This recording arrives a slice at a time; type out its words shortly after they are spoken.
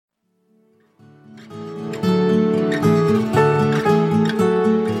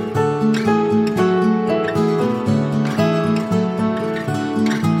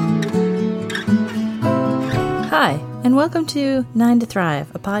and welcome to 9 to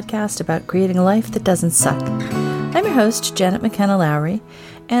Thrive, a podcast about creating a life that doesn't suck. I'm your host, Janet McKenna Lowry,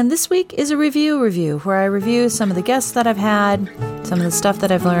 and this week is a review where I review some of the guests that I've had, some of the stuff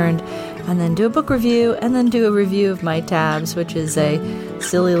that I've learned, and then do a book review, and then do a review of my tabs, which is a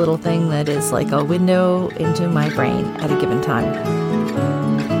silly little thing that is like a window into my brain at a given time.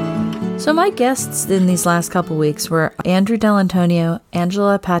 So my guests in these last couple weeks were Andrew Dell'Antonio,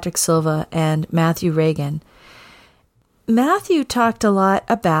 Angela Patrick Silva, and Matthew Reagan. Matthew talked a lot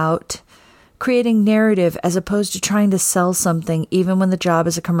about creating narrative as opposed to trying to sell something, even when the job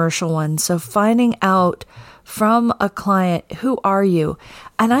is a commercial one. So finding out from a client, who are you?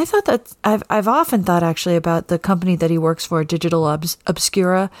 And I thought that I've often thought actually about the company that he works for, Digital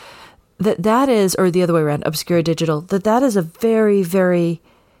Obscura, that is, or the other way around, Obscura Digital, that is a very, very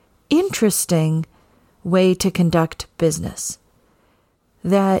interesting way to conduct business.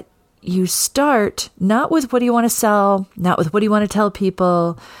 That you start not with what do you want to sell, not with what do you want to tell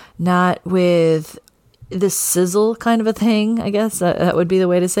people, not with the sizzle kind of a thing, I guess that would be the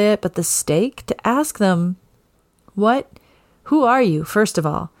way to say it, but the steak, to ask them, who are you, first of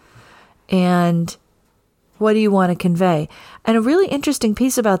all, and what do you want to convey? And a really interesting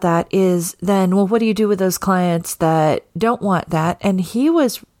piece about that is then, well, what do you do with those clients that don't want that? And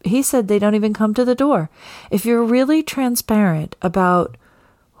he said they don't even come to the door. If you're really transparent about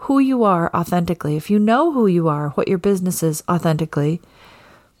who you are authentically, if you know who you are, what your business is authentically,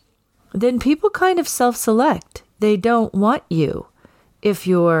 then people kind of self-select. They don't want you if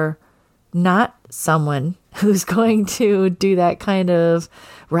you're not someone who's going to do that kind of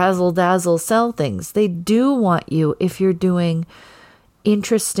razzle-dazzle sell things. They do want you if you're doing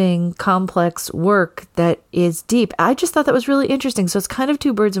interesting, complex work that is deep. I just thought that was really interesting. So it's kind of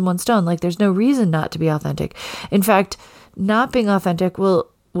two birds in one stone. Like there's no reason not to be authentic. In fact, not being authentic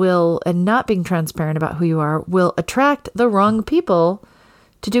and not being transparent about who you are will attract the wrong people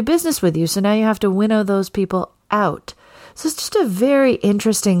to do business with you. So now you have to winnow those people out. So it's just a very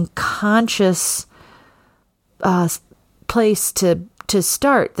interesting, conscious place to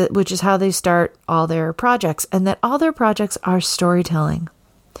start, which is how they start all their projects, and that all their projects are storytelling.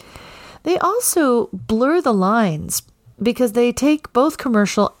 They also blur the lines because they take both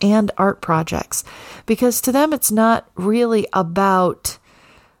commercial and art projects, because to them it's not really about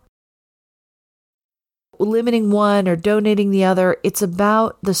limiting one or donating the other. It's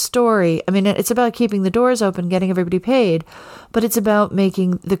about the story. I mean, it's about keeping the doors open, getting everybody paid, but it's about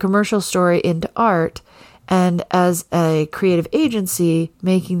making the commercial story into art, and as a creative agency,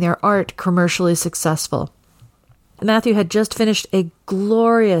 making their art commercially successful. Matthew had just finished a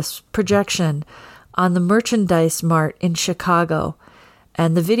glorious projection on the Merchandise Mart in Chicago,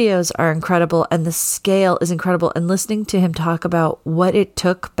 and the videos are incredible, and the scale is incredible. And listening to him talk about what it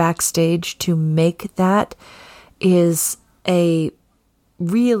took backstage to make that is a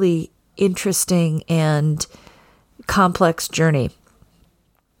really interesting and complex journey.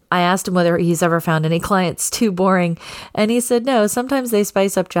 I asked him whether he's ever found any clients too boring, and he said no. Sometimes they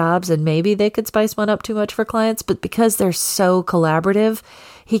spice up jobs, and maybe they could spice one up too much for clients, but because they're so collaborative,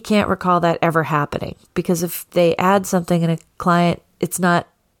 he can't recall that ever happening. Because if they add something in a client, it's not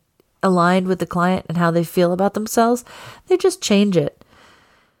aligned with the client and how they feel about themselves, they just change it.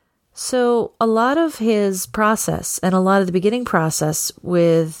 So a lot of his process and a lot of the beginning process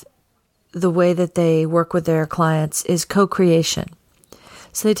with the way that they work with their clients is co-creation.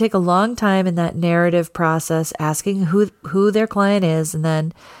 So they take a long time in that narrative process, asking who their client is, and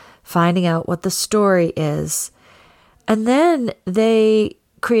then finding out what the story is. And then they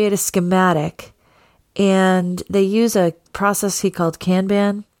create a schematic, and they use a process he called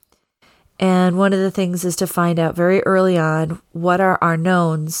Kanban. And one of the things is to find out very early on, what are our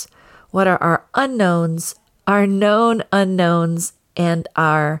knowns, what are our unknowns, our known unknowns, and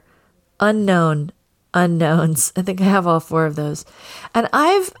our unknown unknowns. I think I have all four of those. And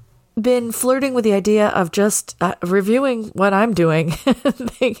I've been flirting with the idea of just reviewing what I'm doing,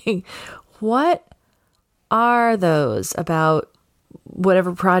 thinking, what are those about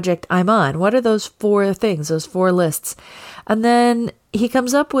whatever project I'm on? What are those four things, those four lists? And then he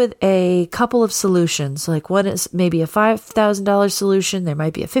comes up with a couple of solutions. Like one is maybe a $5,000 solution. There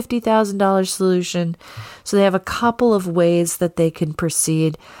might be a $50,000 solution. So they have a couple of ways that they can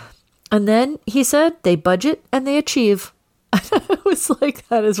proceed. And then he said they budget and they achieve. I was like,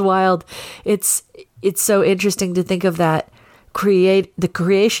 that is wild. It's so interesting to think of that. The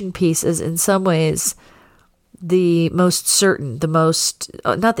creation piece is in some ways the most certain, the most,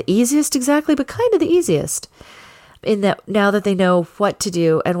 not the easiest exactly, but kind of the easiest. In that now that they know what to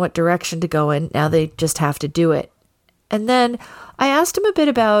do and what direction to go in, now they just have to do it. And then I asked him a bit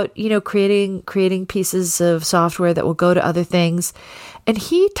about, creating pieces of software that will go to other things. And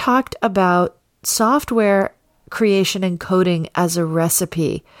he talked about software creation and coding as a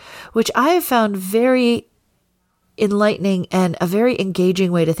recipe, which I have found very enlightening and a very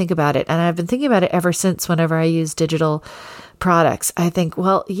engaging way to think about it. And I've been thinking about it ever since whenever I use digital products. I think,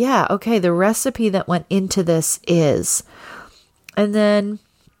 well, yeah, okay, the recipe that went into this is. And then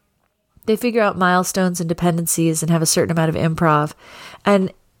they figure out milestones and dependencies and have a certain amount of improv. And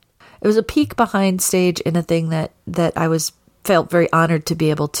it was a peek behind stage in a thing that I felt very honored to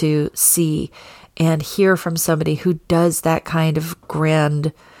be able to see and hear from somebody who does that kind of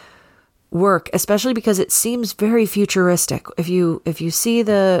grand work, especially because it seems very futuristic. If you see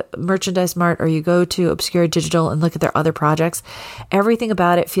the Merchandise Mart or you go to Obscura Digital and look at their other projects, everything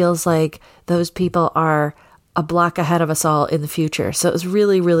about it feels like those people are a block ahead of us all in the future. So it was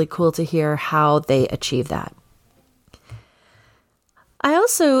really, really cool to hear how they achieve that. I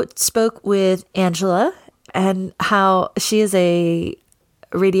also spoke with Angela and how she is a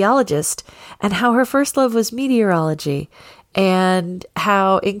radiologist and how her first love was meteorology, and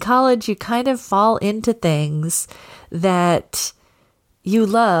how in college you kind of fall into things that you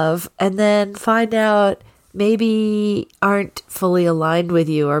love and then find out maybe aren't fully aligned with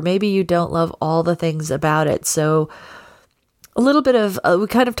you, or maybe you don't love all the things about it. So a little bit of, we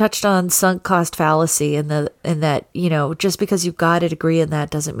kind of touched on sunk cost fallacy in that, just because you've got a degree in that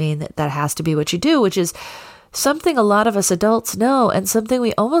doesn't mean that has to be what you do, which is something a lot of us adults know and something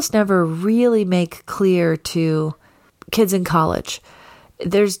we almost never really make clear to kids in college.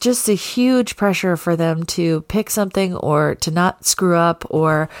 There's just a huge pressure for them to pick something or to not screw up,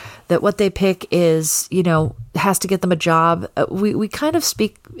 or that what they pick is, has to get them a job. We kind of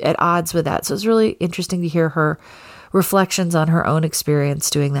speak at odds with that. So it's really interesting to hear her reflections on her own experience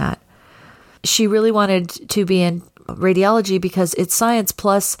doing that. She really wanted to be in radiology because it's science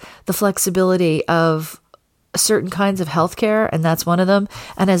plus the flexibility of certain kinds of healthcare, and that's one of them.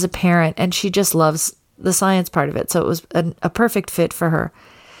 And as a parent, and she just loves the science part of it. So it was a perfect fit for her.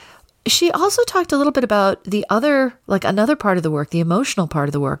 She also talked a little bit about another part of the work, the emotional part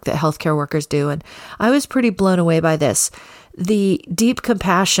of the work that healthcare workers do. And I was pretty blown away by this. The deep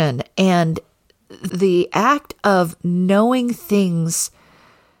compassion and the act of knowing things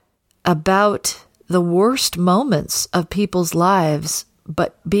about the worst moments of people's lives,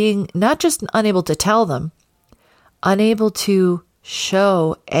 but being not just unable to tell them, unable to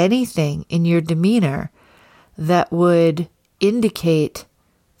show anything in your demeanor that would indicate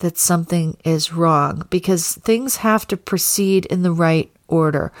that something is wrong, because things have to proceed in the right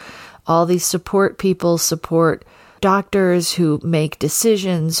order. All these support people support doctors who make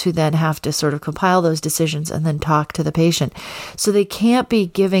decisions, who then have to sort of compile those decisions and then talk to the patient. So they can't be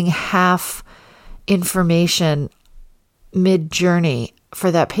giving half information mid-journey for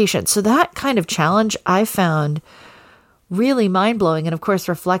that patient. So that kind of challenge I found really mind-blowing, and of course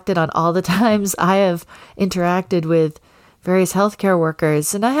reflected on all the times I have interacted with various healthcare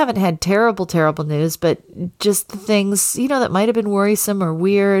workers. And I haven't had terrible news, but just the things, that might have been worrisome or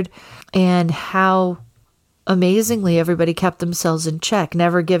weird, and how amazingly everybody kept themselves in check,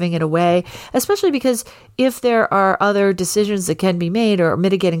 never giving it away, especially because if there are other decisions that can be made or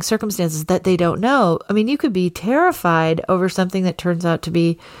mitigating circumstances that they don't know, you could be terrified over something that turns out to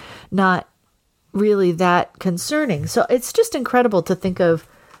be not really that concerning. So it's just incredible to think of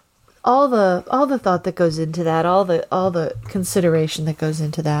all the thought that goes into that, all the consideration that goes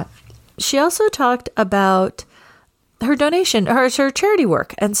into that. She also talked about her donation, her charity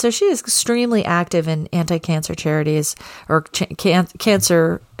work. And so she is extremely active in anti-cancer charities, or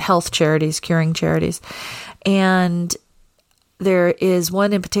cancer health charities, curing charities. And there is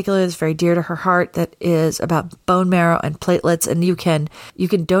one in particular that's very dear to her heart that is about bone marrow and platelets. And you can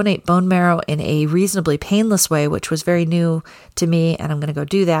donate bone marrow in a reasonably painless way, which was very new to me. And I'm going to go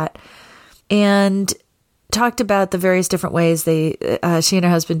do that. And talked about the various different ways she and her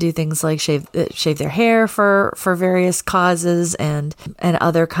husband do things like shave their hair for various causes and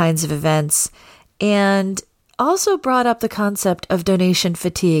other kinds of events. And also brought up the concept of donation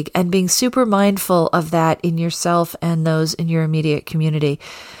fatigue and being super mindful of that in yourself and those in your immediate community,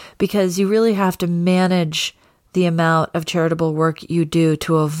 because you really have to manage the amount of charitable work you do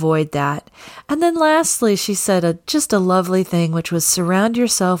to avoid that. And then lastly, she said just a lovely thing, which was surround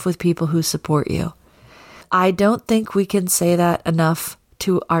yourself with people who support you. I don't think we can say that enough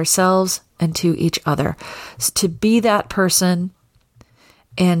to ourselves and to each other. So to be that person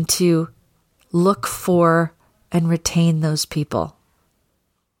and to look for and retain those people.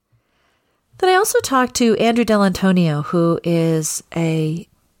 Then I also talked to Andrew Dell'Antonio, who is a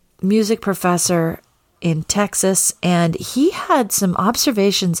music professor in Texas, and he had some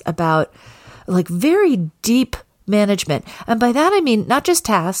observations about like very deep management. And by that, I mean, not just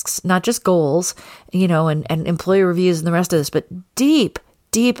tasks, not just goals, and employee reviews and the rest of this, but deep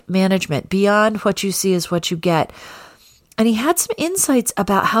management. Beyond what you see is what you get. And he had some insights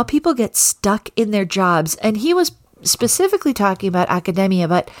about how people get stuck in their jobs. And he was specifically talking about academia,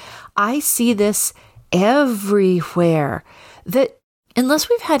 but I see this everywhere, that unless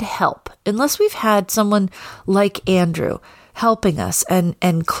we've had help, unless we've had someone like Andrew helping us and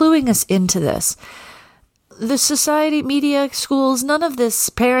cluing us into this, the society, media, schools, none of this,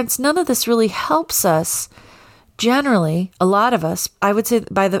 parents, none of this really helps us. Generally, a lot of us, I would say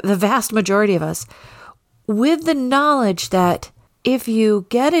by the vast majority of us, with the knowledge that if you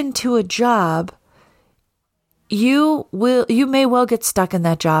get into a job, you may well get stuck in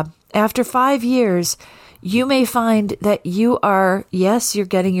that job. After 5 years, you may find that you're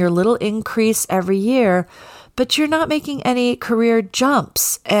getting your little increase every year, but you're not making any career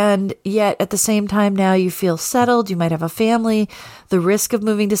jumps. And yet at the same time now you feel settled, you might have a family, the risk of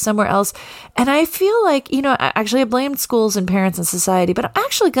moving to somewhere else. And I feel like, I blamed schools and parents and society, but I'm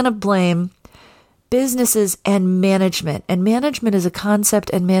actually going to blame businesses and management. And management is a concept,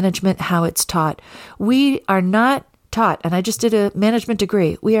 and management, how it's taught. We are not taught, and I just did a management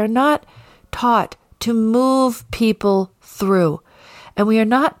degree, we are not taught to move people through. And we are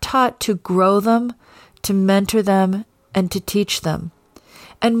not taught to grow them, to mentor them, and to teach them.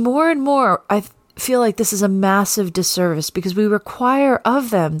 And more, I feel like this is a massive disservice because we require of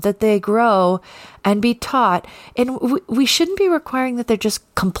them that they grow and be taught. And we shouldn't be requiring that they're just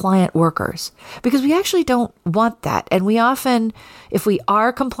compliant workers, because we actually don't want that. And we often, if we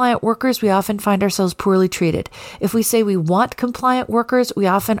are compliant workers, we often find ourselves poorly treated. If we say we want compliant workers, we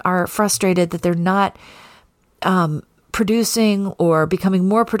often are frustrated that they're not producing or becoming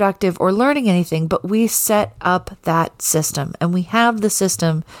more productive or learning anything, but we set up that system, and we have the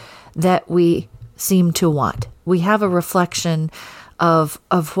system that we seem to want. We have a reflection of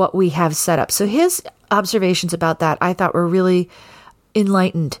what we have set up. So his observations about that I thought were really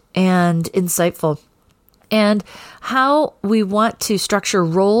enlightened and insightful. And how we want to structure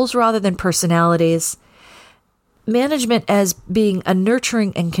roles rather than personalities. Management as being a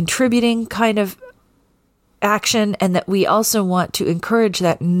nurturing and contributing kind of action, and that we also want to encourage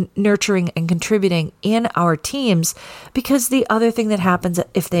that nurturing and contributing in our teams, because the other thing that happens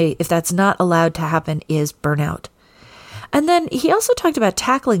if that's not allowed to happen is burnout. And then he also talked about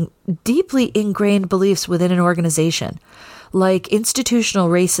tackling deeply ingrained beliefs within an organization, like institutional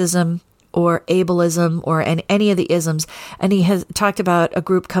racism or ableism or any of the isms. And he has talked about a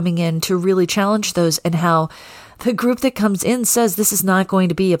group coming in to really challenge those, and how the group that comes in says this is not going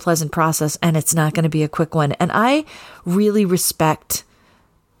to be a pleasant process and it's not going to be a quick one. And I really respect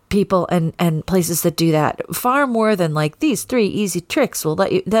people and places that do that far more than like these 3 easy tricks will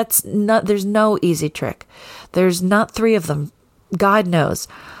let you. There's no easy trick. There's not 3 of them. God knows.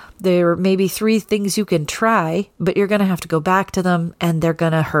 There may be 3 things you can try, but you're going to have to go back to them, and they're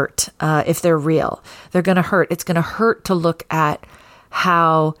going to hurt. If they're real, they're going to hurt. It's going to hurt to look at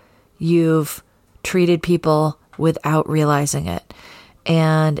how you've treated people without realizing it.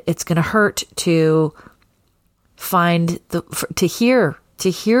 And it's going to hurt to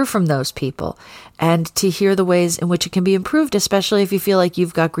hear from those people, and to hear the ways in which it can be improved, especially if you feel like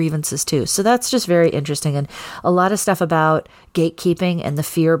you've got grievances too. So that's just very interesting. And a lot of stuff about gatekeeping and the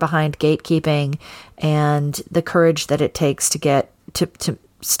fear behind gatekeeping and the courage that it takes to get to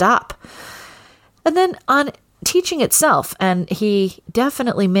stop. And then on teaching itself, and he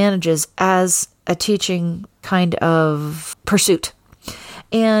definitely manages as a teaching kind of pursuit.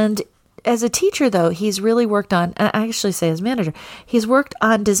 And as a teacher, though, he's really worked on, and I actually say as manager, he's worked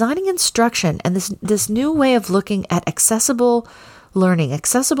on designing instruction and this new way of looking at accessible learning,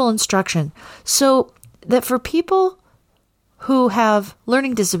 accessible instruction, so that for people who have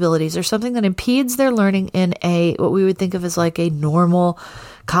learning disabilities or something that impedes their learning in what we would think of as like a normal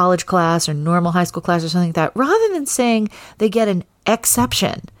college class or normal high school class or something like that, rather than saying they get an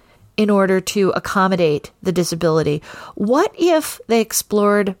exception in order to accommodate the disability, what if they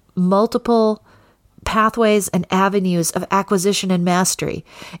explored multiple pathways and avenues of acquisition and mastery?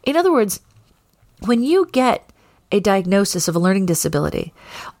 In other words, when you get a diagnosis of a learning disability,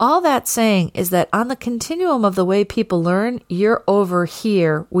 all that's saying is that on the continuum of the way people learn, you're over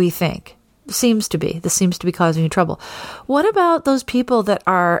here, we think. This seems to be causing you trouble. What about those people that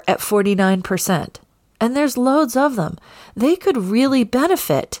are at 49%? And there's loads of them. They could really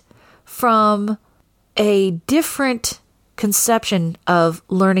benefit from a different conception of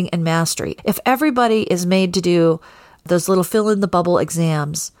learning and mastery. If everybody is made to do those little fill in the bubble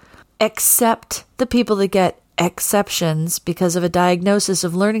exams, except the people that get exceptions because of a diagnosis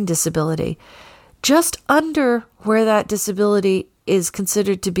of learning disability. Just under where that disability is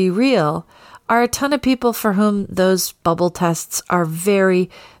considered to be real are a ton of people for whom those bubble tests are very,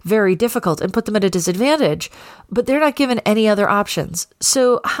 very difficult and put them at a disadvantage, but they're not given any other options.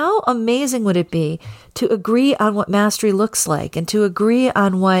 So how amazing would it be to agree on what mastery looks like and to agree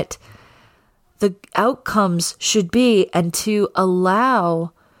on what the outcomes should be and to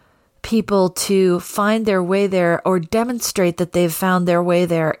allow people to find their way there or demonstrate that they've found their way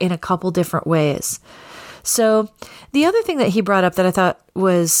there in a couple different ways. So the other thing that he brought up that I thought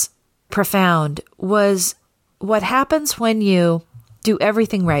was profound was what happens when you do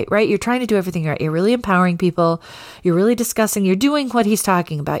everything right? You're trying to do everything right. You're really empowering people. You're really discussing. You're doing what he's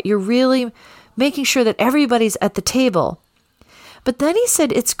talking about. You're really making sure that everybody's at the table. But then he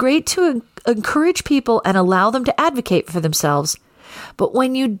said it's great to encourage people and allow them to advocate for themselves. But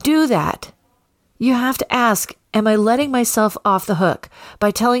when you do that, you have to ask, am I letting myself off the hook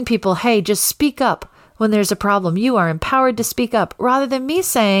by telling people, hey, just speak up when there's a problem? You are empowered to speak up, rather than me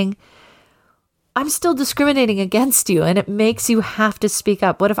saying, I'm still discriminating against you and it makes you have to speak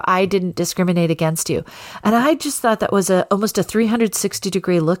up. What if I didn't discriminate against you? And I just thought that was almost a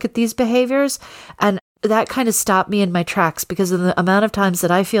 360-degree look at these behaviors. And that kind of stopped me in my tracks because of the amount of times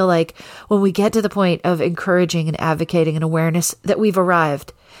that I feel like when we get to the point of encouraging and advocating and awareness that we've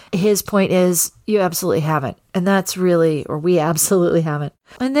arrived. His point is, you absolutely haven't. And that's really, or we absolutely haven't.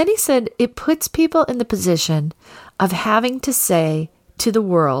 And then he said, it puts people in the position of having to say to the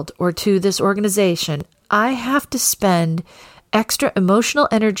world or to this organization, I have to spend extra emotional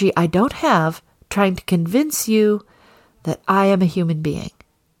energy I don't have trying to convince you that I am a human being.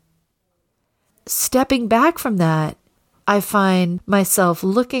 Stepping back from that, I find myself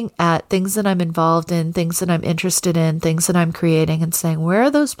looking at things that I'm involved in, things that I'm interested in, things that I'm creating, and saying, where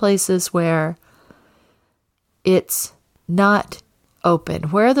are those places where it's not open?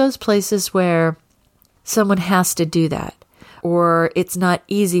 Where are those places where someone has to do that? Or it's not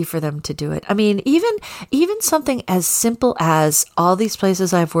easy for them to do it. I mean, even something as simple as all these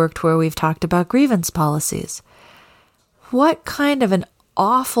places I've worked where we've talked about grievance policies. What kind of an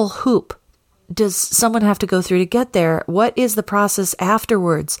awful hoop does someone have to go through to get there? What is the process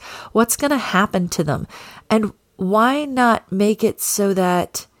afterwards? What's going to happen to them? And why not make it so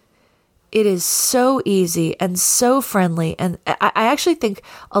that it is so easy and so friendly? And I actually think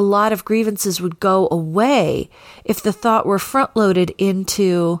a lot of grievances would go away if the thought were front-loaded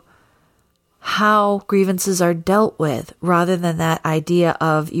into how grievances are dealt with, rather than that idea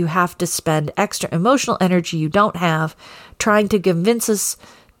of you have to spend extra emotional energy you don't have trying to convince us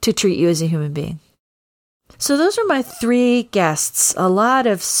to treat you as a human being. So those are my 3 guests. A lot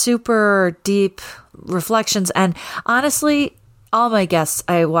of super deep reflections. And honestly, all my guests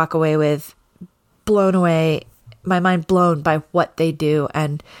I walk away with blown away, my mind blown by what they do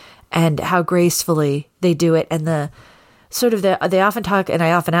and how gracefully they do it. And they often talk, and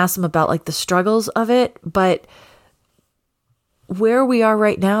I often ask them about like the struggles of it, but where we are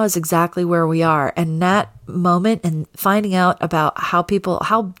right now is exactly where we are. And that moment and finding out about how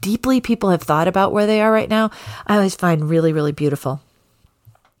deeply people have thought about where they are right now, I always find really, really beautiful.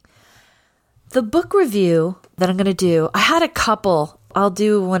 The book review that I'm going to do, I had a couple. I'll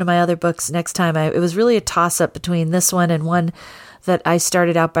do one of my other books next time. It was really a toss-up between this one and one that I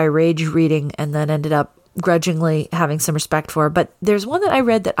started out by rage reading and then ended up grudgingly having some respect for. But there's one that I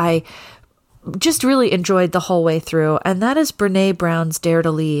read that I just really enjoyed the whole way through, and that is Brené Brown's Dare to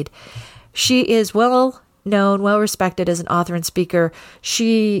Lead. She is well known, well respected as an author and speaker.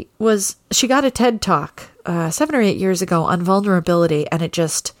 She got a TED Talk 7 or 8 years ago on vulnerability, and it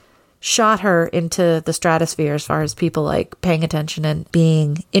just shot her into the stratosphere as far as people like paying attention and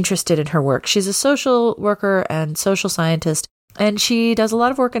being interested in her work. She's a social worker and social scientist, and she does a lot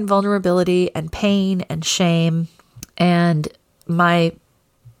of work in vulnerability and pain and shame. And my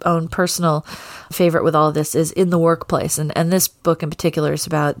own personal favorite with all of this is in the workplace. And this book in particular is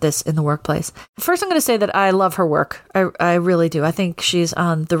about this in the workplace. First, I'm going to say that I love her work. I really do. I think she's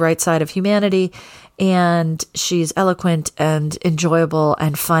on the right side of humanity, and she's eloquent and enjoyable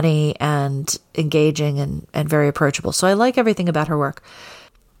and funny and engaging and very approachable. So I like everything about her work.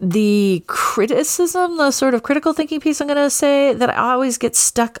 The criticism, the sort of critical thinking piece I'm going to say that I always get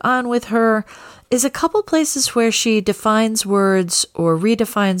stuck on with her is a couple places where she defines words or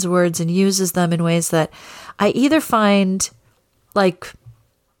redefines words and uses them in ways that I either find like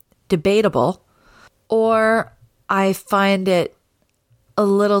debatable or I find it a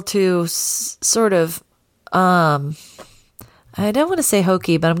little too sort of, I don't want to say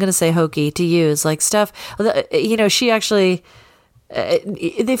hokey, but I'm going to say hokey to use like stuff, she actually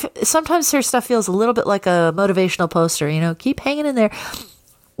Sometimes her stuff feels a little bit like a motivational poster, keep hanging in there,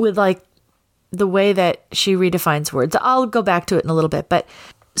 with like the way that she redefines words. I'll go back to it in a little bit. But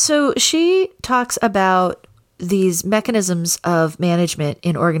so she talks about these mechanisms of management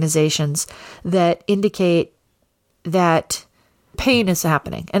in organizations that indicate that pain is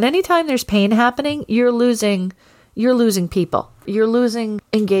happening. And anytime there's pain happening, you're losing people. You're losing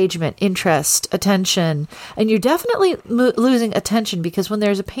engagement, interest, attention. And you're definitely losing attention, because when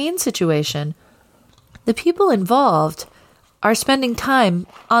there's a pain situation, the people involved are spending time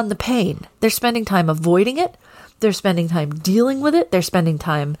on the pain. They're spending time avoiding it. They're spending time dealing with it. They're spending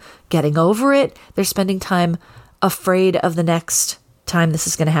time getting over it. They're spending time afraid of the next time this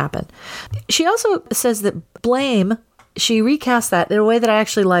is going to happen. She also says that blame, she recasts that in a way that I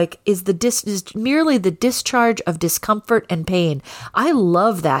actually like, is merely the discharge of discomfort and pain. I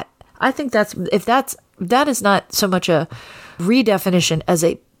love that. I think that is not so much a redefinition as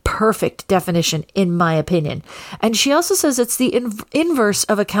a perfect definition, in my opinion. And she also says it's the inverse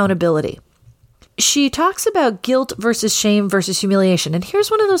of accountability. She talks about guilt versus shame versus humiliation. And here's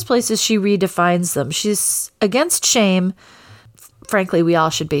one of those places she redefines them. She's against shame. Frankly, we all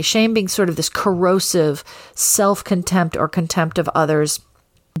should be. Shame being sort of this corrosive self-contempt or contempt of others.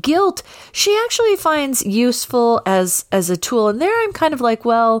 Guilt, she actually finds useful as a tool. And there I'm kind of like,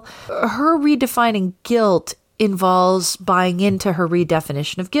 well, her redefining guilt involves buying into her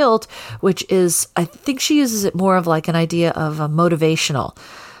redefinition of guilt, which is, I think she uses it more of like an idea of a motivational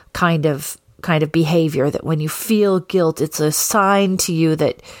kind of behavior, that when you feel guilt, it's a sign to you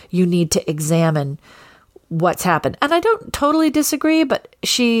that you need to examine what's happened. And I don't totally disagree, but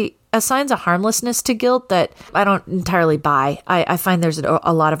she assigns a harmlessness to guilt that I don't entirely buy. I find there's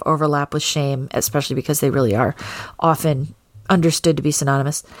a lot of overlap with shame, especially because they really are often understood to be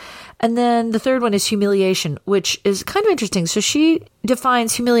synonymous. And then the third one is humiliation, which is kind of interesting. So she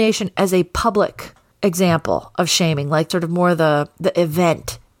defines humiliation as a public example of shaming, like sort of more the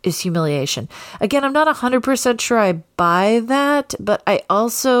event is humiliation. Again, I'm not 100% sure I buy that, but I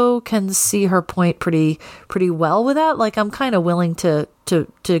also can see her point pretty well with that. Like, I'm kind of willing to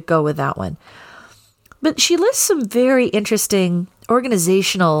go with that one. But she lists some very interesting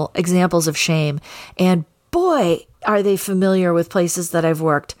organizational examples of shame, and boy, are they familiar with places that I've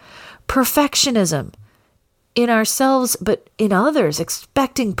worked. Perfectionism in ourselves, but in others,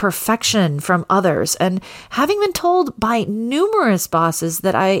 expecting perfection from others. And having been told by numerous bosses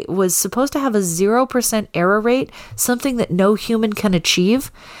that I was supposed to have a 0% error rate, something that no human can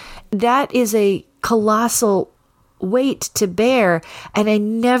achieve, that is a colossal weight to bear. And I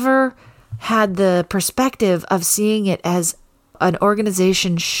never had the perspective of seeing it as an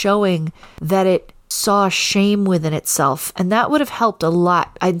organization showing that it saw shame within itself. And that would have helped a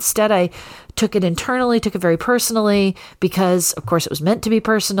lot. Instead, I took it internally, took it very personally, because of course it was meant to be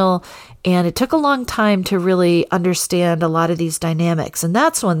personal. And it took a long time to really understand a lot of these dynamics. And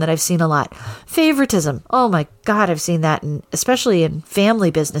that's one that I've seen a lot. Favoritism. Oh my God, I've seen that, especially in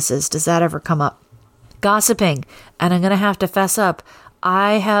family businesses. Does that ever come up? Gossiping. And I'm going to have to fess up.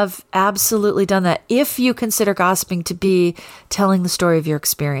 I have absolutely done that. If you consider gossiping to be telling the story of your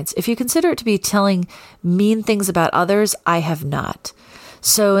experience, if you consider it to be telling mean things about others, I have not.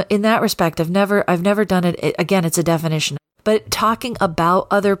 So in that respect, I've never done it. Again, it's a definition. But talking about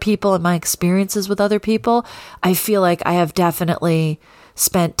other people and my experiences with other people, I feel like I have definitely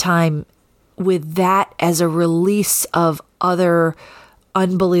spent time with that as a release of other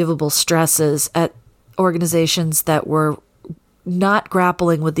unbelievable stresses at organizations that were not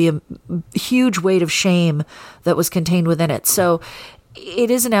grappling with the huge weight of shame that was contained within it. So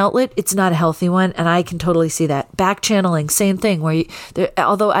it is an outlet. It's not a healthy one. And I can totally see that. Back channeling, same thing.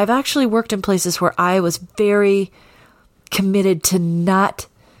 Although I've actually worked in places where I was very committed to not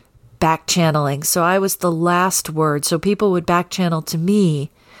back channeling. So I was the last word. So people would back channel to me,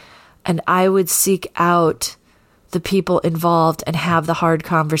 and I would seek out the people involved and have the hard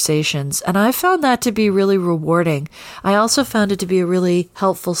conversations. And I found that to be really rewarding. I also found it to be a really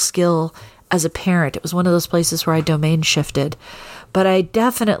helpful skill as a parent. It was one of those places where I domain shifted. But I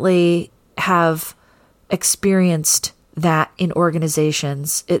definitely have experienced that in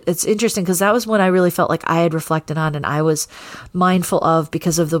organizations. It's interesting because that was when I really felt like I had reflected on and I was mindful of,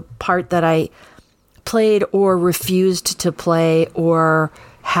 because of the part that I played or refused to play or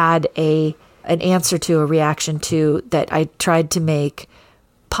had an answer to, a reaction to, that I tried to make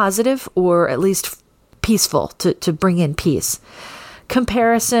positive or at least peaceful, to bring in peace.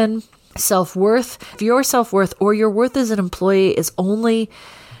 Comparison, self-worth. If your self-worth or your worth as an employee is only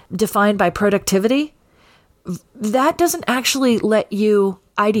defined by productivity, that doesn't actually let you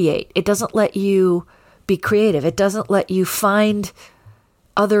ideate. It doesn't let you be creative. It doesn't let you find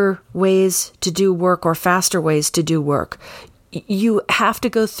other ways to do work or faster ways to do work. You have to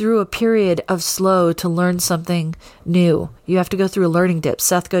go through a period of slow to learn something new. You have to go through a learning dip.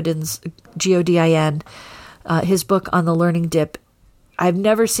 Seth Godin's Godin, his book on the learning dip, I've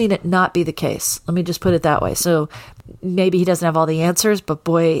never seen it not be the case. Let me just put it that way. So maybe he doesn't have all the answers, but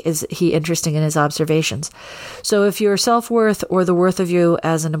boy, is he interesting in his observations. So if your self-worth or the worth of you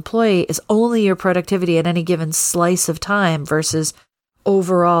as an employee is only your productivity at any given slice of time versus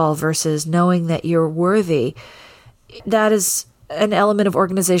overall versus knowing that you're worthy, that is an element of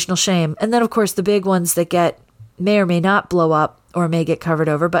organizational shame. And then, of course, the big ones that may or may not blow up or may get covered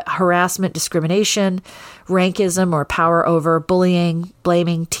over, but harassment, discrimination, rankism or power over, bullying,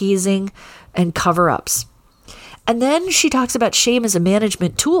 blaming, teasing, and cover-ups. And then she talks about shame as a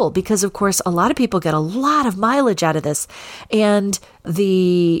management tool because, of course, a lot of people get a lot of mileage out of this. And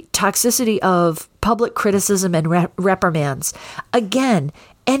the toxicity of public criticism and reprimands. Again,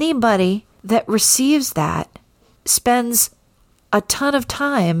 anybody that receives that spends a ton of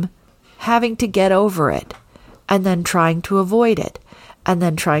time having to get over it and then trying to avoid it and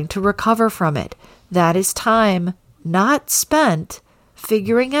then trying to recover from it. That is time not spent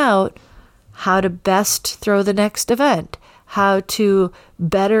figuring out how to best throw the next event, how to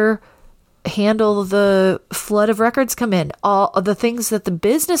better handle the flood of records come in. All of the things that the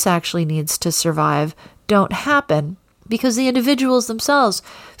business actually needs to survive don't happen because the individuals themselves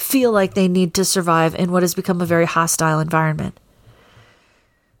feel like they need to survive in what has become a very hostile environment.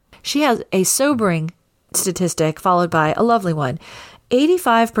 She has a sobering statistic followed by a lovely one.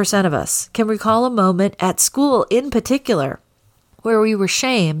 85% of us can recall a moment at school in particular where we were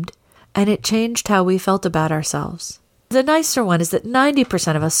shamed and it changed how we felt about ourselves. The nicer one is that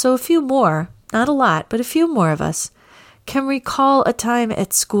 90% of us, so a few more, not a lot, but a few more of us, can recall a time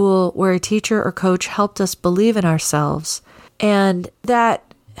at school where a teacher or coach helped us believe in ourselves, and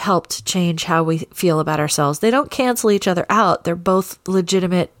that helped change how we feel about ourselves. They don't cancel each other out. They're both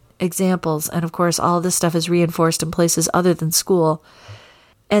legitimate examples, and of course, all this stuff is reinforced in places other than school,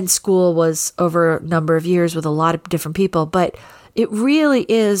 and school was over a number of years with a lot of different people, but it really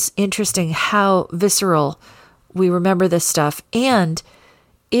is interesting how visceral we remember this stuff. And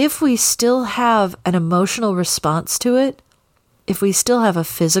if we still have an emotional response to it, if we still have a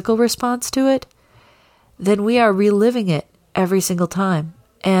physical response to it, then we are reliving it every single time.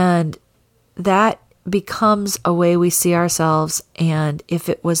 And that becomes a way we see ourselves. And if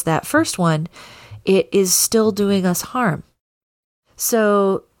it was that first one, it is still doing us harm.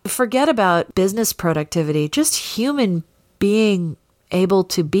 So forget about business productivity, just human being able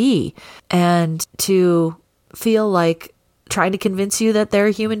to be and to feel like trying to convince you that they're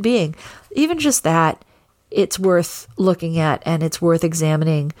a human being. Even just that, it's worth looking at and it's worth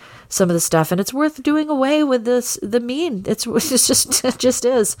examining some of the stuff, and it's worth doing away with the mean. It just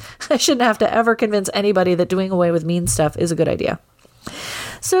is. I shouldn't have to ever convince anybody that doing away with mean stuff is a good idea.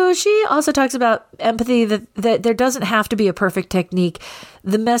 So she also talks about empathy, that there doesn't have to be a perfect technique.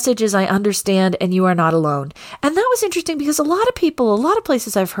 The message is, I understand and you are not alone. And that was interesting because a lot of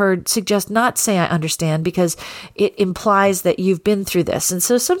places I've heard suggest not say I understand because it implies that you've been through this. And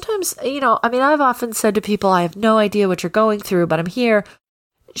so sometimes, I've often said to people, I have no idea what you're going through, but I'm here.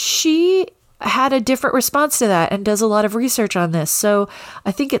 She had a different response to that and does a lot of research on this. So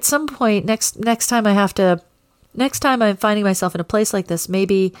I think at some point next time I'm finding myself in a place like this,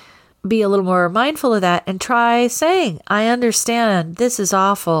 maybe be a little more mindful of that and try saying, I understand, this is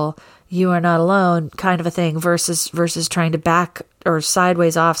awful, you are not alone, kind of a thing, versus trying to back or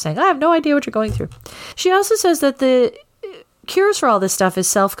sideways off saying, I have no idea what you're going through. She also says that the cures for all this stuff is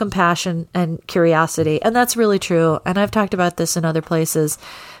self-compassion and curiosity. And that's really true. And I've talked about this in other places.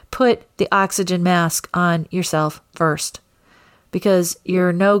 Put the oxygen mask on yourself first, because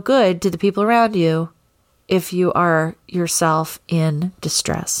you're no good to the people around you if you are yourself in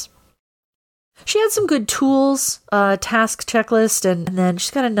distress. She had some good tools, task checklist, and then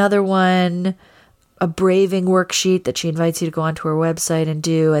she's got another one, a braving worksheet that she invites you to go onto her website and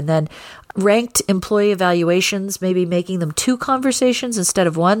do, and then ranked employee evaluations, maybe making them 2 conversations instead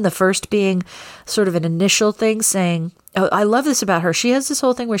of 1, the first being sort of an initial thing saying, oh, I love this about her. She has this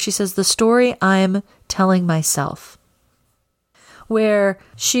whole thing where she says, the story I'm telling myself, where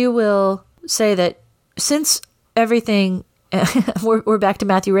she will say that since everything, we're back to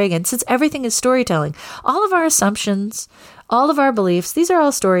Matthew Reagan, since everything is storytelling, all of our assumptions, all of our beliefs, these are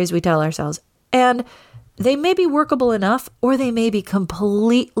all stories we tell ourselves. And they may be workable enough, or they may be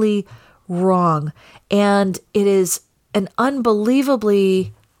completely wrong. And it is an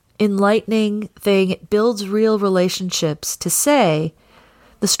unbelievably enlightening thing. It builds real relationships to say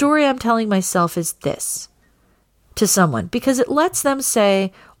the story I'm telling myself is this to someone, because it lets them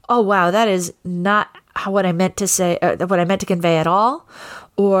say, oh, wow, that is not what I meant to say, what I meant to convey at all.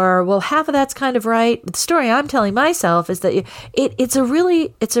 Or, well, half of that's kind of right. But the story I'm telling myself is that it's a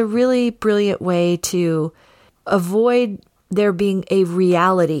really brilliant way to avoid there being a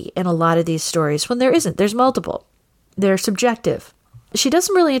reality in a lot of these stories when there isn't. There's multiple. They're subjective. She does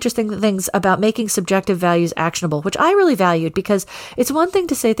some really interesting things about making subjective values actionable, which I really valued, because it's one thing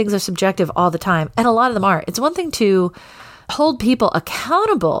to say things are subjective all the time, and a lot of them are. It's one thing to hold people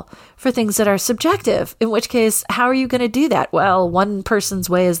accountable for things that are subjective, in which case, how are you going to do that? Well, one person's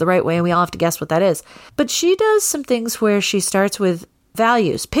way is the right way, and we all have to guess what that is. But she does some things where she starts with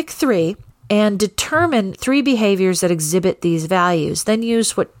values. Pick 3 and determine 3 behaviors that exhibit these values. Then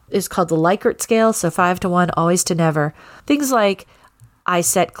use what is called the Likert scale, so 5 to 1, always to never. Things like, I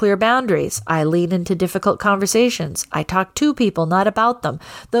set clear boundaries. I lean into difficult conversations. I talk to people, not about them.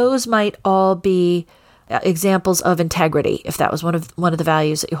 Those might all be examples of integrity, if that was one of the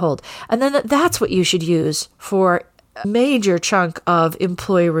values that you hold. And then that's what you should use for a major chunk of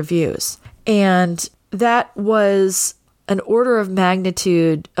employee reviews. And that was an order of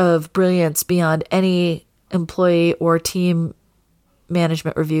magnitude of brilliance beyond any employee or team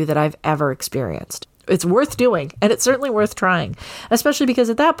management review that I've ever experienced. It's worth doing, and it's certainly worth trying, especially because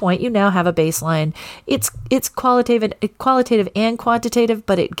at that point you now have a baseline. It's qualitative and quantitative,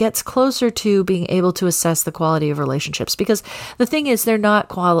 but it gets closer to being able to assess the quality of relationships, because the thing is, they're not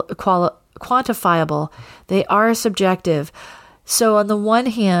quantifiable. They are subjective. So on the one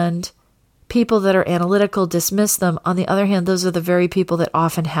hand, people that are analytical dismiss them. On the other hand, those are the very people that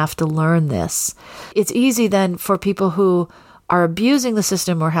often have to learn this. It's easy then for people who are abusing the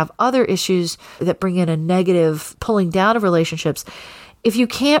system or have other issues that bring in a negative pulling down of relationships, if you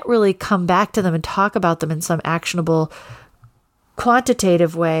can't really come back to them and talk about them in some actionable,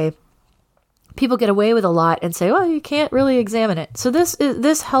 quantitative way, people get away with a lot and say, well, you can't really examine it. So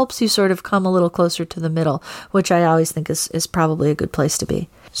this helps you sort of come a little closer to the middle, which I always think is probably a good place to be.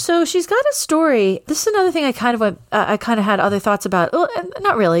 So she's got a story. This is another thing I kind of had other thoughts about. Well,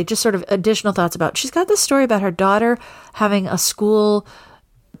 not really, just sort of additional thoughts about. She's got this story about her daughter having a school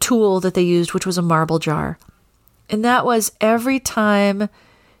tool that they used, which was a marble jar. And that was, every time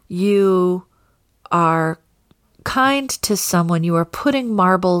you are kind to someone, you are putting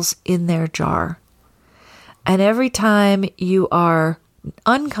marbles in their jar. And every time you are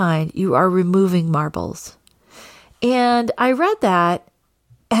unkind, you are removing marbles. And I read that,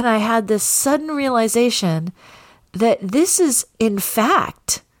 and I had this sudden realization that this is, in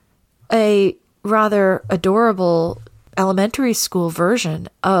fact, a rather adorable elementary school version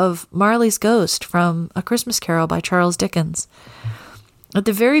of Marley's Ghost from A Christmas Carol by Charles Dickens. At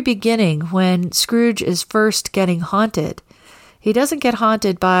the very beginning, when Scrooge is first getting haunted, he doesn't get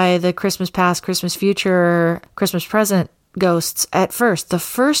haunted by the Christmas past, Christmas future, Christmas present ghosts at first. The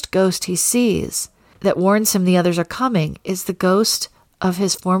first ghost he sees that warns him the others are coming is the ghost of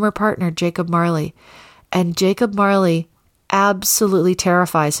his former partner, Jacob Marley. And Jacob Marley absolutely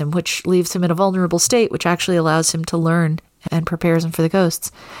terrifies him, which leaves him in a vulnerable state, which actually allows him to learn and prepares him for the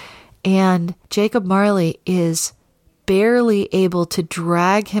ghosts. And Jacob Marley is barely able to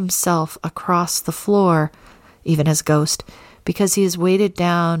drag himself across the floor, even as ghost, because he is weighted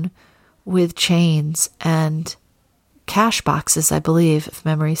down with chains and cash boxes, I believe, if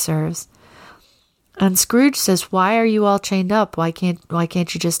memory serves. And Scrooge says, "Why are you all chained up? Why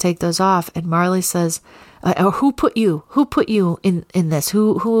can't you just take those off?" And Marley says, "Who put you in this?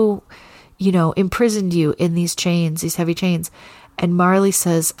 Who imprisoned you in these chains, these heavy chains?" And Marley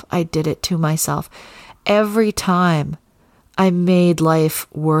says, "I did it to myself. Every time I made life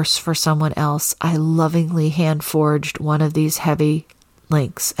worse for someone else, I lovingly hand-forged one of these heavy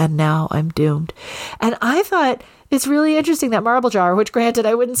links, and now I'm doomed." And I thought, it's really interesting, that marble jar, which granted,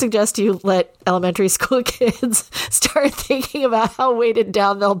 I wouldn't suggest you let elementary school kids start thinking about how weighted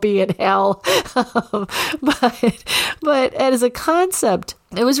down they'll be in hell. But as a concept,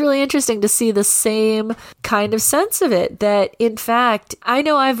 it was really interesting to see the same kind of sense of it, that in fact, I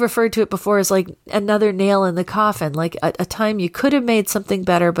know I've referred to it before as like another nail in the coffin, like a time you could have made something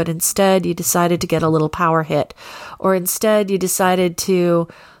better, but instead you decided to get a little power hit, or instead you decided to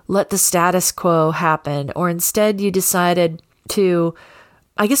let the status quo happen, or instead you decided to,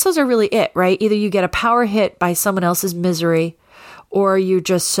 I guess those are really it, right? Either you get a power hit by someone else's misery, or you're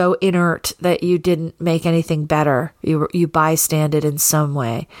just so inert that you didn't make anything better. You bystanded in some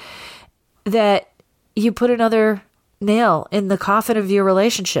way. That you put another nail in the coffin of your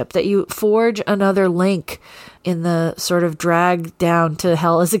relationship, that you forge another link in the sort of drag down to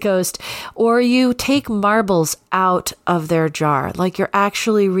hell as a ghost, or you take marbles out of their jar, like you're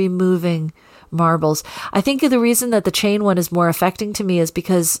actually removing marbles. I think the reason that the chain one is more affecting to me is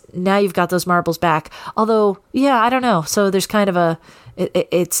because now you've got those marbles back. Although, yeah, I don't know. So there's kind of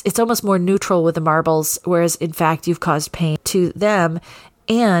it's almost more neutral with the marbles, whereas in fact you've caused pain to them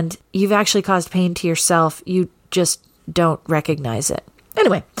and you've actually caused pain to yourself. You just don't recognize it.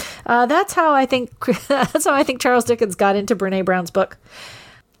 Anyway, that's how I think Charles Dickens got into Brene Brown's book.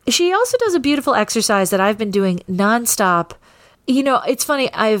 She also does a beautiful exercise that I've been doing nonstop. You know, it's funny.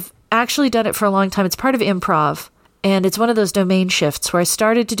 I've actually done it for a long time. It's part of improv, and it's one of those domain shifts where I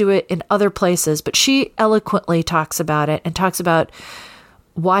started to do it in other places, but she eloquently talks about it and talks about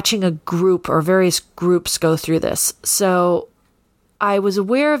watching a group or various groups go through this. So I was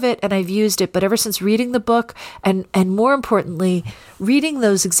aware of it and I've used it, but ever since reading the book and more importantly, reading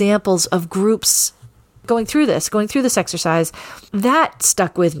those examples of groups going through this exercise, that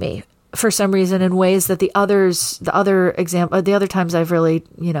stuck with me for some reason in ways that the other times I've really,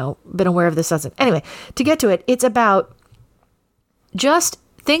 been aware of this doesn't. Anyway, to get to it, it's about just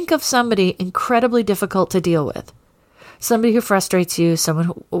think of somebody incredibly difficult to deal with, somebody who frustrates you,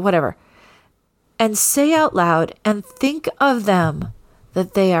 whatever. And say out loud and think of them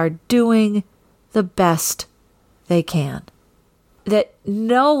that they are doing the best they can. That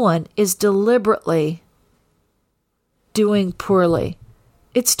no one is deliberately doing poorly.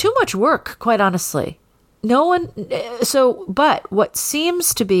 It's too much work, quite honestly. But what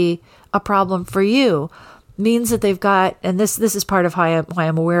seems to be a problem for you means that they've got, and this is part of why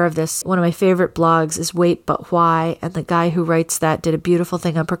I'm aware of this. One of my favorite blogs is Wait But Why, and the guy who writes that did a beautiful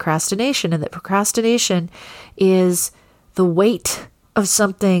thing on procrastination, and that procrastination is the weight of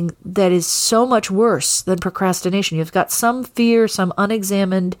something that is so much worse than procrastination. You've got some fear, some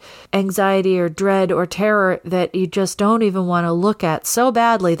unexamined anxiety or dread or terror that you just don't even want to look at so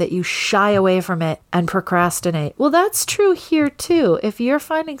badly that you shy away from it and procrastinate. Well, that's true here too. If you're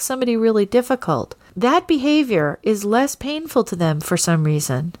finding somebody really difficult, that behavior is less painful to them for some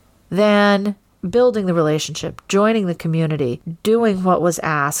reason than building the relationship, joining the community, doing what was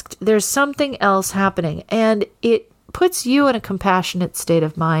asked. There's something else happening, and it puts you in a compassionate state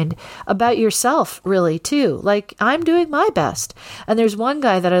of mind about yourself, really, too. Like, I'm doing my best. And there's one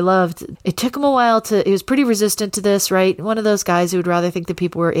guy that I loved. It took him a while he was pretty resistant to this, right? One of those guys who would rather think that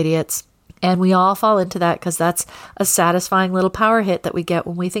people were idiots. And we all fall into that because that's a satisfying little power hit that we get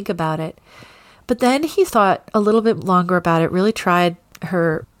when we think about it. But then he thought a little bit longer about it, really tried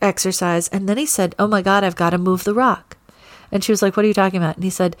her exercise. And then he said, oh my God, I've got to move the rock. And she was like, what are you talking about? And he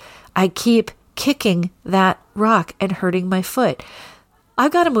said, I keep kicking that rock and hurting my foot.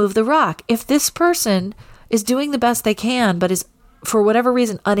 I've got to move the rock. If this person is doing the best they can, but is for whatever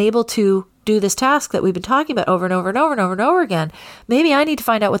reason unable to do this task that we've been talking about over and over and over and over and over again, maybe I need to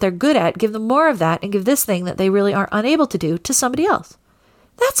find out what they're good at, give them more of that, and give this thing that they really are unable to do to somebody else.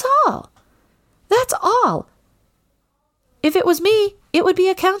 That's all. That's all. If it was me, it would be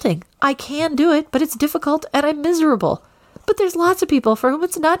accounting. I can do it, but it's difficult and I'm miserable. But there's lots of people for whom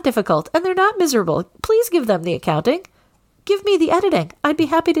it's not difficult and they're not miserable. Please give them the accounting. Give me the editing. I'd be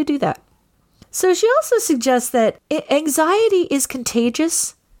happy to do that. So she also suggests that anxiety is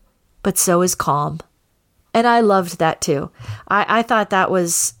contagious, but so is calm. And I loved that too. I thought that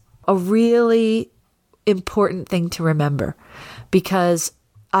was a really important thing to remember because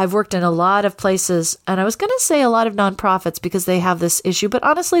I've worked in a lot of places, and I was going to say a lot of nonprofits because they have this issue, but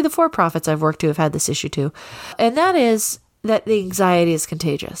honestly, the for-profits I've worked to have had this issue too. And that is that the anxiety is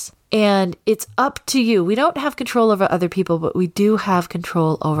contagious. And it's up to you. We don't have control over other people, but we do have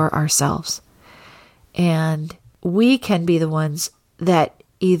control over ourselves. And we can be the ones that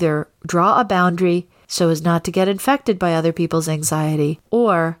either draw a boundary so as not to get infected by other people's anxiety,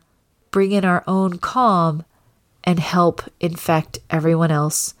 or bring in our own calm and help infect everyone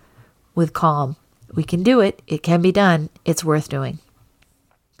else with calm. We can do it. It can be done. It's worth doing.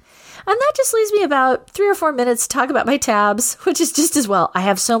 And that just leaves me about 3 or 4 minutes to talk about my tabs, which is just as well. I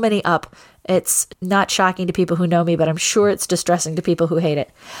have so many up. It's not shocking to people who know me, but I'm sure it's distressing to people who hate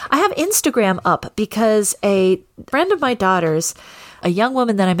it. I have Instagram up because a friend of my daughter's, a young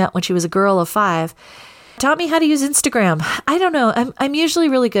woman that I met when she was a girl of 5, taught me how to use Instagram. I don't know. I'm usually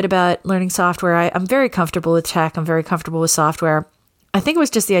really good about learning software. I'm very comfortable with tech. I'm very comfortable with software. I think it was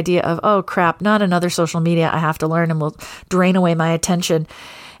just the idea of, oh crap, not another social media I have to learn and will drain away my attention.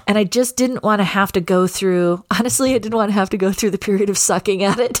 And I just didn't want to have to go through, honestly, I didn't want to have to go through the period of sucking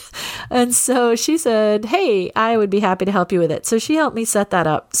at it. And so she said, hey, I would be happy to help you with it. So she helped me set that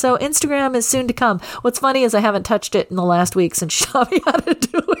up. So Instagram is soon to come. What's funny is I haven't touched it in the last week since she taught me how to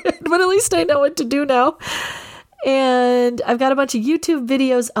do it, but at least I know what to do now. And I've got a bunch of YouTube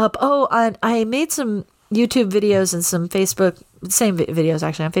videos up. Oh, and I made some YouTube videos and some Facebook, same videos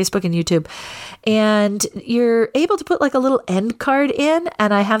actually on Facebook and YouTube. And you're able to put like a little end card in.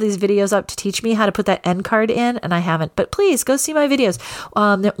 And I have these videos up to teach me how to put that end card in. And I haven't, but please go see my videos.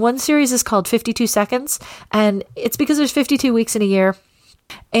 One series is called 52 Seconds. And it's because there's 52 weeks in a year.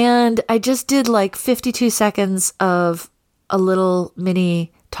 And I just did like 52 seconds of a little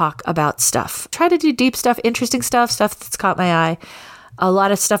mini talk about stuff. Try to do deep stuff, interesting stuff that's caught my eye. A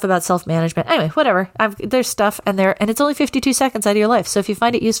lot of stuff about self-management. Anyway, whatever. There's stuff and it's only 52 seconds out of your life. So if you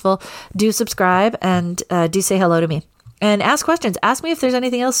find it useful, do subscribe and do say hello to me and ask questions. Ask me if there's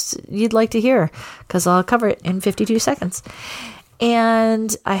anything else you'd like to hear, because I'll cover it in 52 seconds.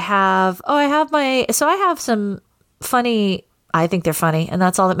 And I have some funny, I think they're funny, and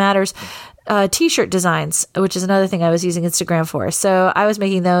that's all that matters. T-shirt designs, which is another thing I was using Instagram for. So I was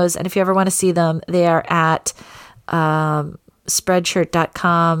making those. And if you ever want to see them, they are at,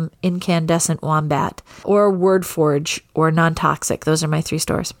 Spreadshirt.com, Incandescent Wombat, or WordForge, or Non-Toxic. Those are my 3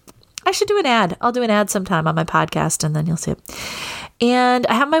 stores. I should do an ad. I'll do an ad sometime on my podcast, and then you'll see it. And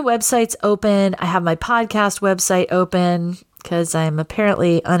I have my websites open. I have my podcast website open because I'm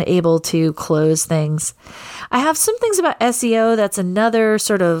apparently unable to close things. I have some things about SEO. That's another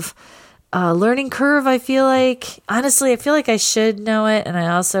sort of learning curve, I feel like. Honestly, I feel like I should know it. And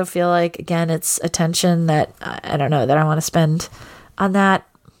I also feel like, again, it's attention that I don't know that I want to spend on that.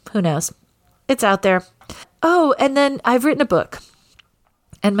 Who knows? It's out there. Oh, and then I've written a book.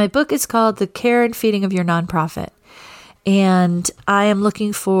 And my book is called The Care and Feeding of Your Nonprofit. And I am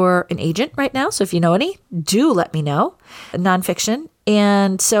looking for an agent right now. So if you know any, do let me know. Nonfiction.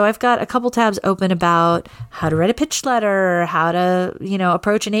 And so I've got a couple tabs open about how to write a pitch letter, how to,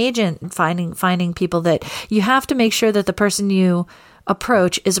 approach an agent, finding people that you have to make sure that the person you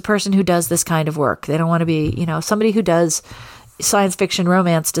approach is a person who does this kind of work. They don't want to be, somebody who does science fiction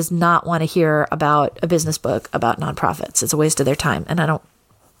romance does not want to hear about a business book about nonprofits. It's a waste of their time. And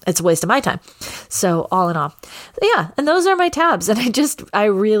it's a waste of my time. So all in all, yeah. And those are my tabs. And I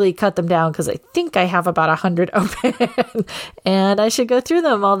really cut them down because I think I have about 100 open and I should go through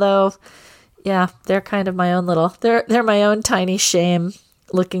them. Although, yeah, they're kind of my own they're my own tiny shame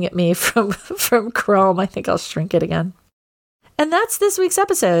looking at me from Chrome. I think I'll shrink it again. And that's this week's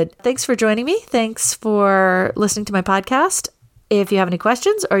episode. Thanks for joining me. Thanks for listening to my podcast. If you have any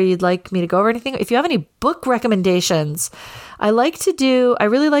questions or you'd like me to go over anything, if you have any book recommendations, I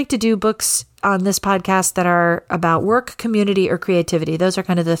really like to do books on this podcast that are about work, community, or creativity. Those are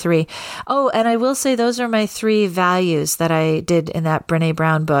kind of the 3. Oh, and I will say those are my 3 values that I did in that Brené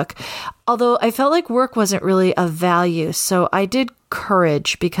Brown book. Although I felt like work wasn't really a value. So I did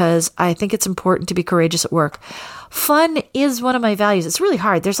courage because I think it's important to be courageous at work. Fun is one of my values. It's really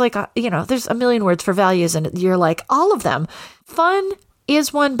hard. There's there's a million words for values and you're like, all of them. Fun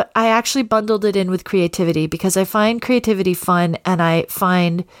is one, but I actually bundled it in with creativity because I find creativity fun and I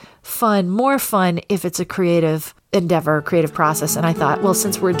find fun more fun if it's a creative endeavor, creative process. And I thought, well,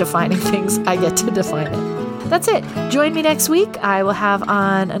 since we're defining things, I get to define it. That's it. Join me next week. I will have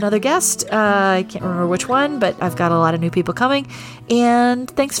on another guest. I can't remember which one, but I've got a lot of new people coming. And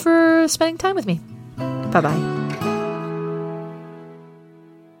thanks for spending time with me. Bye-bye.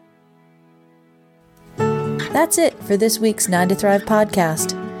 That's it for this week's 9 to Thrive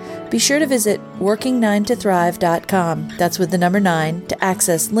podcast. Be sure to visit working9tothrive.com. That's with the number 9 to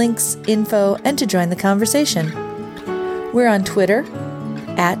access links, info, and to join the conversation. We're on Twitter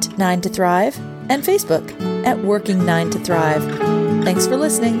 @9tothrive and Facebook @Working9tothrive. Thanks for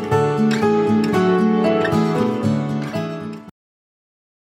listening.